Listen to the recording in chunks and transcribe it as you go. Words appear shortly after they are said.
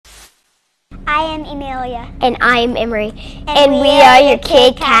I am Emilia. And I am Emery. And we are your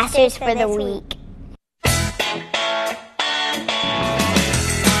Kidcasters for the week.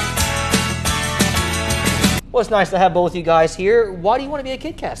 Well, it's nice to have both you guys here. Why do you want to be a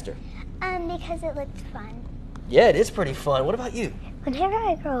Kidcaster? Because it looks fun. Yeah, it is pretty fun. What about you? Whenever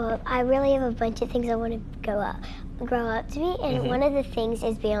I grow up, I really have a bunch of things I want to grow up to be, and one of the things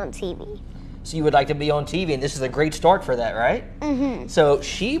is be on TV. So you would like to be on TV, and this is a great start for that, right? So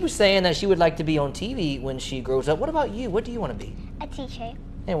she was saying that she would like to be on TV when she grows up. What about you? What do you want to be? A teacher.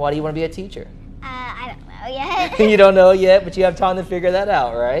 And why do you want to be a teacher? I don't know yet. You don't know yet, but you have time to figure that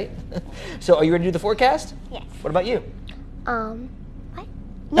out, right? So are you ready to do the forecast? Yes. What about you? What?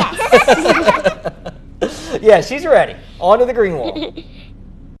 Yes. Yeah, she's ready. On to the green wall.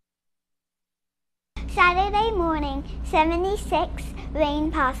 Saturday morning, 76,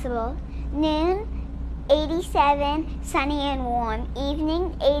 rain possible. Noon, 87, sunny and warm.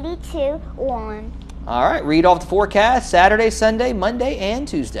 Evening, 82, warm. All right, read off the forecast. Saturday, Sunday, Monday, and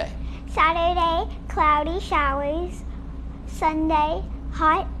Tuesday. Saturday, cloudy showers. Sunday,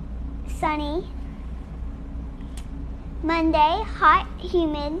 hot, sunny. Monday, hot,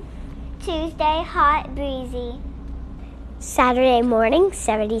 humid. Tuesday, hot, breezy. Saturday morning,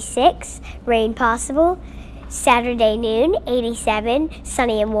 76, rain possible. Saturday noon, 87,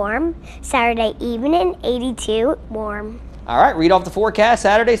 sunny and warm. Saturday evening, 82, warm. All right, read off the forecast.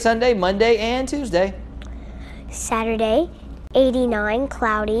 Saturday, Sunday, Monday, and Tuesday. Saturday, 89,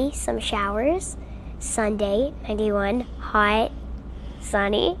 cloudy, some showers. Sunday, 91, hot,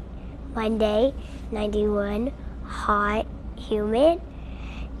 sunny. Monday, 91, hot, humid.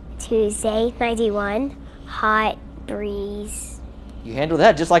 Tuesday, 91, hot, breeze. You handled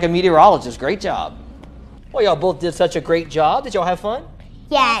that just like a meteorologist. Great job. Well, y'all both did such a great job. Did y'all have fun?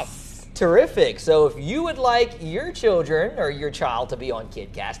 Yes. Terrific. So if you would like your children or your child to be on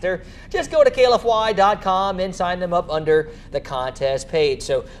Kidcaster, just go to klfy.com and sign them up under the contest page.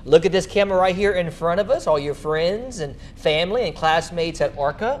 So look at this camera right here in front of us. All your friends and family and classmates at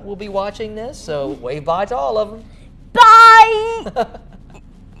ARCA will be watching this. So wave bye to all of them. Bye.